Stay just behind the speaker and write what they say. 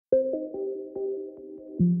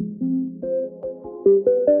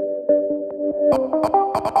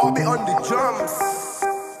I'll be on the drums.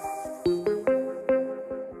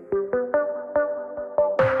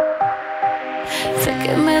 Sé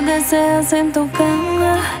que me deseas en tu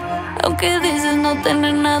cama, aunque dices no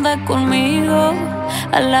tener nada conmigo.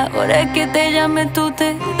 A la hora que te llame tú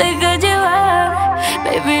te dejas llevar.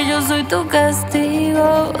 Baby, yo soy tu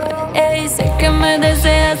castigo. Ey, sé que me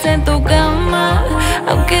deseas en tu cama,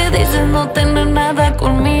 aunque dices no tener nada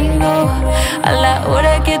conmigo. A la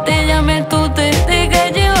hora que te llame tú te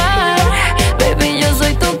dejas llevar. Baby, yo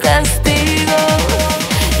soy tu castigo.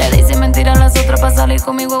 Le dice mentira a las otras para salir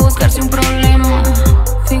conmigo a buscarse un problema.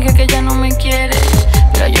 Finge que ya no me quiere,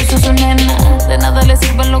 pero yo soy su nena. De nada le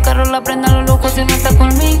sirven los carros, la prenda, los lujos si no está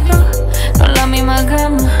conmigo. No es la misma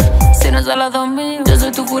gama, si no es al lado mío. Yo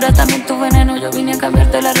soy tu cura, también tu veneno. Yo vine a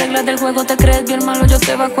cambiarte las reglas del juego. Te crees bien malo, yo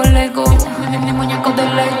te bajo el ego. Mi muñeco de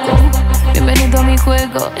Lego, bienvenido a mi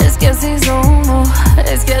juego. Es que así somos,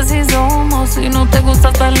 es que así somos. Si no te gusta,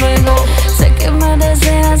 hasta luego. Sé que me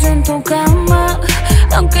deseas en tu cama,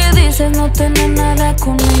 aunque dices no tener nada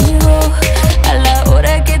conmigo. A la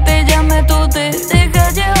hora que te llame tú te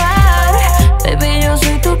dejas llevar. Baby, yo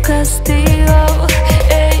soy tu castigo.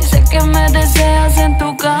 Ey, sé que me deseas en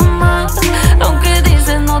tu cama, aunque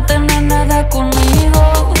dices no tener nada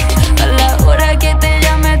conmigo. A la hora que te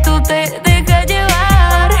llame tú te dejas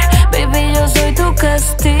llevar. Baby, yo soy tu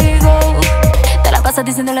castigo. Te la pasas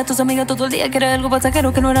diciéndole a tus amigas todo el día que era algo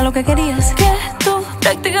pasajero, que no era lo que querías. Que tú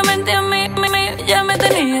prácticamente a mí ya me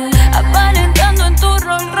tenías. Aparentando en tu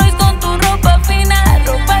Rolls Royce con tu ropa fina,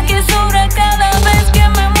 ropa que sobra cada vez que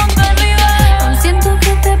me monto arriba. Siento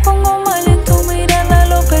que te pongo mal en tu mirada,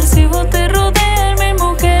 lo percibo, te rodean mil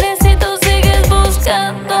mujeres y tú sigues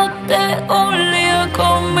buscándote un lío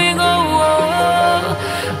conmigo.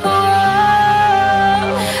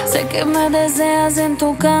 Sé que me deseas en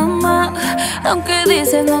tu cama, aunque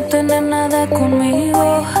dices no tener nada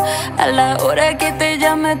conmigo. A la hora que te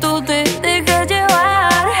llame tú te